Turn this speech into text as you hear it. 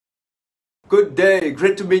Good day,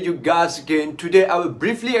 great to meet you guys again. Today I will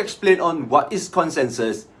briefly explain on what is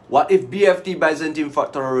consensus, what is BFT Byzantine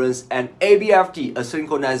fault tolerance, and ABFT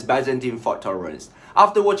Asynchronous Byzantine fault tolerance.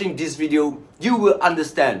 After watching this video, you will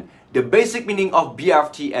understand the basic meaning of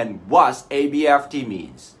BFT and what ABFT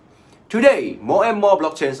means. Today, more and more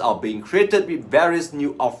blockchains are being created with various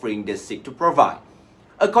new offerings they seek to provide.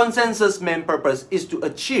 A consensus' main purpose is to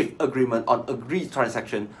achieve agreement on agreed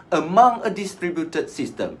transaction among a distributed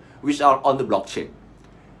system which are on the blockchain.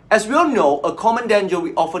 As we all know, a common danger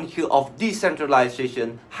we often hear of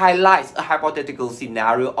decentralization highlights a hypothetical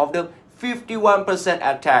scenario of the 51%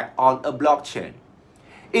 attack on a blockchain.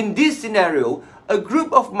 In this scenario, a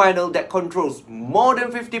group of miners that controls more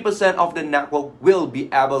than 50% of the network will be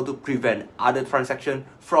able to prevent other transactions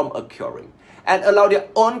from occurring and allow their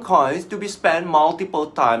own coins to be spent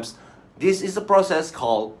multiple times. This is a process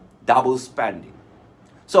called double spending.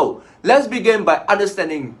 So, let's begin by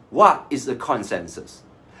understanding what is a consensus.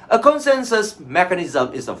 A consensus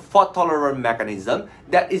mechanism is a fault-tolerant mechanism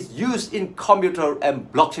that is used in computer and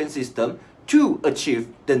blockchain system to achieve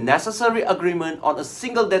the necessary agreement on a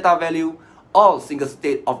single data value or single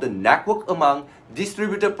state of the network among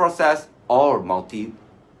distributed process or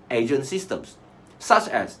multi-agent systems, such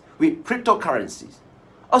as with cryptocurrencies.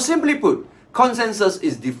 Or simply put, consensus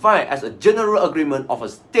is defined as a general agreement of a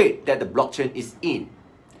state that the blockchain is in.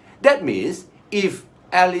 That means, if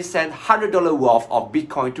Alice sends $100 worth of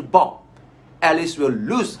Bitcoin to Bob, Alice will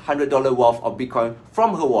lose $100 worth of Bitcoin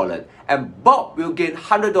from her wallet, and Bob will gain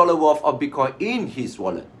 $100 worth of Bitcoin in his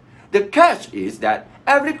wallet. The catch is that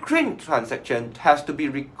every transaction has to be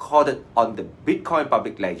recorded on the Bitcoin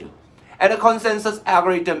public ledger. And a consensus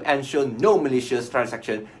algorithm ensures no malicious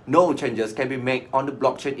transaction, no changes can be made on the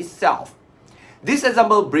blockchain itself. This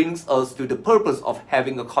example brings us to the purpose of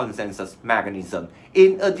having a consensus mechanism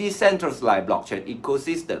in a decentralized blockchain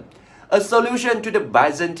ecosystem. A solution to the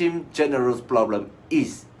Byzantine generals problem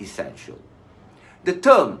is essential. The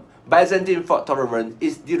term Byzantine fault tolerance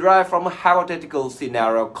is derived from a hypothetical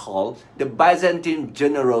scenario called the Byzantine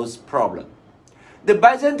generals problem. The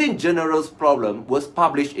Byzantine generals problem was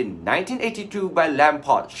published in 1982 by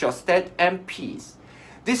Lamport, Shostak, and Pease.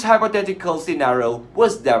 This hypothetical scenario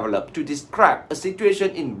was developed to describe a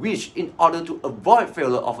situation in which, in order to avoid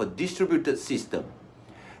failure of a distributed system,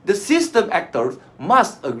 the system actors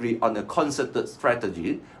must agree on a concerted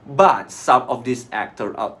strategy, but some of these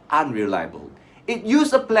actors are unreliable. It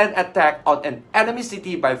used a planned attack on an enemy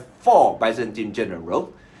city by 4 Byzantine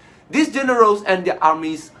generals. These generals and their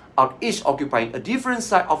armies are each occupying a different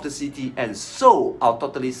side of the city and so are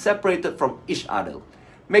totally separated from each other,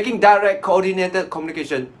 making direct coordinated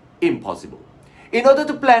communication impossible. In order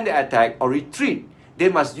to plan the attack or retreat, they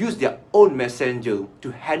must use their own messenger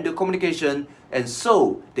to handle communication, and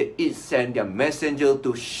so they each send their messenger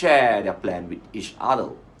to share their plan with each other.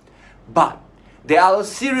 But there are a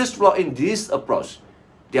serious flaw in this approach.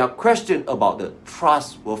 There are questions about the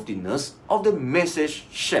trustworthiness of the message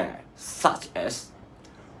shared, such as,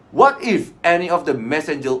 what if any of the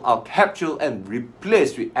messengers are captured and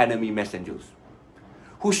replaced with enemy messengers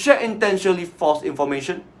who share intentionally false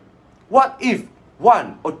information? What if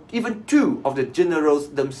one or even two of the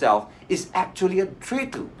generals themselves is actually a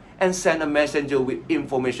traitor and send a messenger with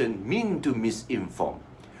information meant to misinform?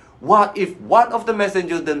 What if one of the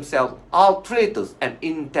messengers themselves are traitors and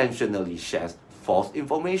intentionally shares false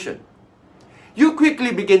information? You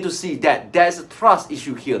quickly begin to see that there's a trust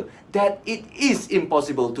issue here, that it is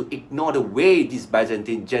impossible to ignore the way these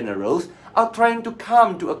Byzantine generals are trying to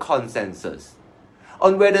come to a consensus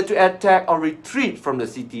on whether to attack or retreat from the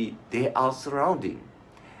city they are surrounding.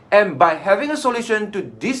 And by having a solution to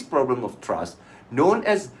this problem of trust, known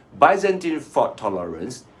as Byzantine fault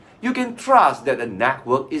tolerance, you can trust that the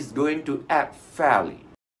network is going to act fairly.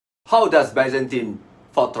 How does Byzantine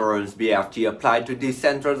fault tolerance BFT apply to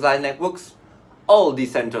decentralized networks? All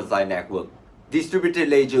decentralized networks, distributed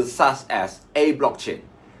ledgers such as a blockchain,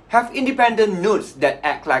 have independent nodes that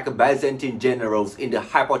act like Byzantine generals in the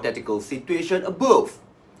hypothetical situation above.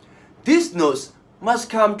 These nodes must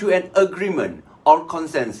come to an agreement or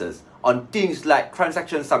consensus on things like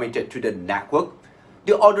transactions submitted to the network,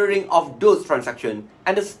 the ordering of those transactions,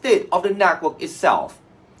 and the state of the network itself.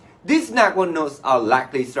 These network nodes are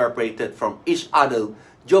likely separated from each other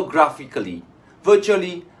geographically,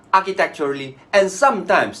 virtually, architecturally, and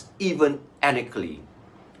sometimes even ethically.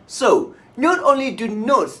 So, not only do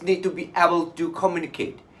nodes need to be able to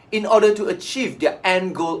communicate in order to achieve their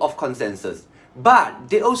end goal of consensus, but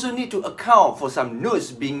they also need to account for some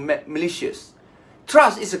nodes being malicious.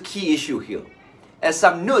 Trust is a key issue here, as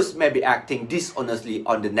some nodes may be acting dishonestly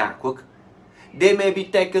on the network. they may be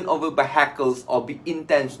taken over by hackers or be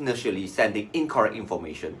intentionally sending incorrect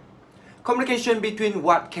information. Communication between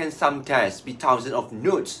what can sometimes be thousands of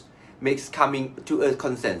nodes makes coming to a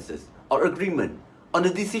consensus or agreement on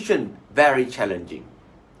a decision very challenging.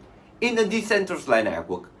 In a decentralized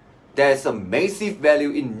network, there is a massive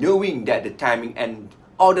value in knowing that the timing and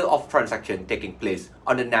order of transactions taking place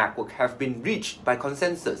on the network have been reached by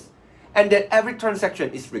consensus, and that every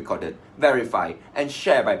transaction is recorded, verified, and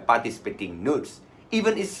shared by participating nodes,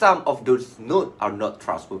 even if some of those nodes are not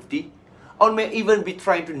trustworthy, or may even be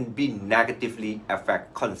trying to negatively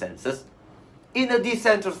affect consensus. In a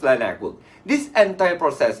decentralized network, this entire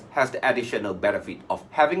process has the additional benefit of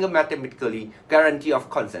having a mathematically guarantee of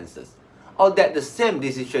consensus, or that the same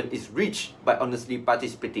decision is reached by honestly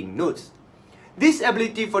participating nodes. This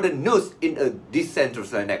ability for the nodes in a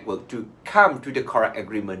decentralized network to come to the correct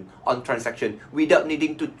agreement on transaction without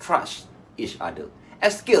needing to trust each other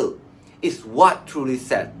at scale is what truly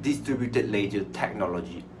sets distributed ledger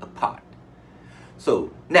technology apart.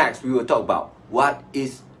 So next we will talk about what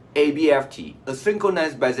is ABFT, a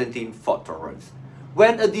synchronized Byzantine fault tolerance.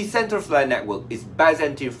 When a decentralized network is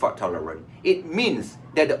Byzantine fault tolerant, it means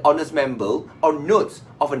that the honest member or nodes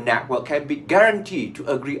of a network can be guaranteed to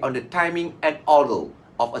agree on the timing and order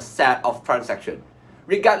of a set of transactions,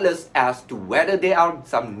 regardless as to whether there are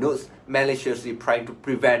some nodes maliciously trying to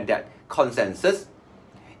prevent that consensus.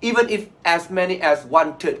 Even if as many as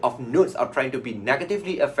 1/3 of nodes are trying to be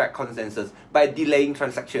negatively affect consensus by delaying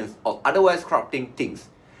transactions or otherwise corrupting things.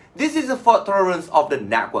 This is a fault tolerance of the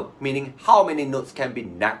network, meaning how many nodes can be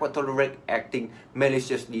network tolerate acting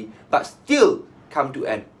maliciously but still come to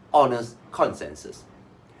an honest consensus.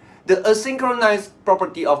 The asynchronous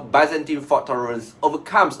property of Byzantine fault tolerance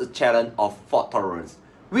overcomes a challenge of fault tolerance,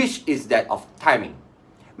 which is that of timing.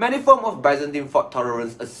 Many forms of Byzantine fault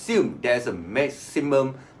tolerance assume there is a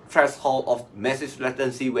maximum threshold of message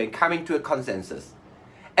latency when coming to a consensus.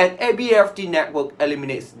 An ABFT network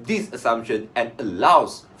eliminates this assumption and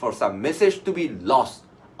allows for some message to be lost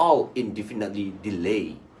or indefinitely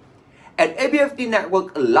delayed. An ABFT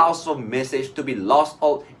network allows for message to be lost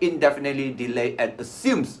or indefinitely delayed and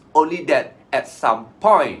assumes only that at some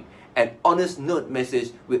point an honest node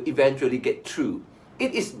message will eventually get through.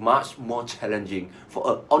 It is much more challenging for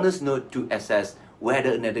an honest node to assess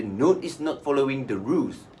whether another node is not following the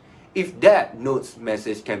rules, if that node's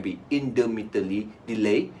message can be intermittently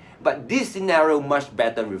delayed, but this scenario much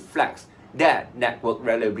better reflects that network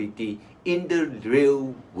reliability in the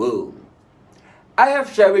real world. I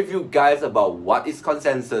have shared with you guys about what is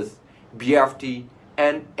consensus, BFT,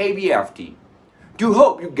 and ABFT. Do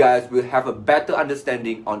hope you guys will have a better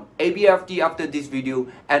understanding on ABFT after this video,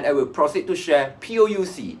 and I will proceed to share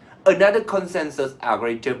POUC, another consensus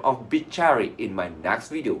algorithm of BitCharity, in my next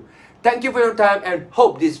video. Thank you for your time and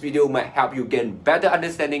hope this video might help you gain better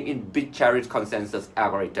understanding in BitCharity's consensus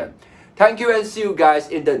algorithm. Thank you and see you guys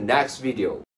in the next video.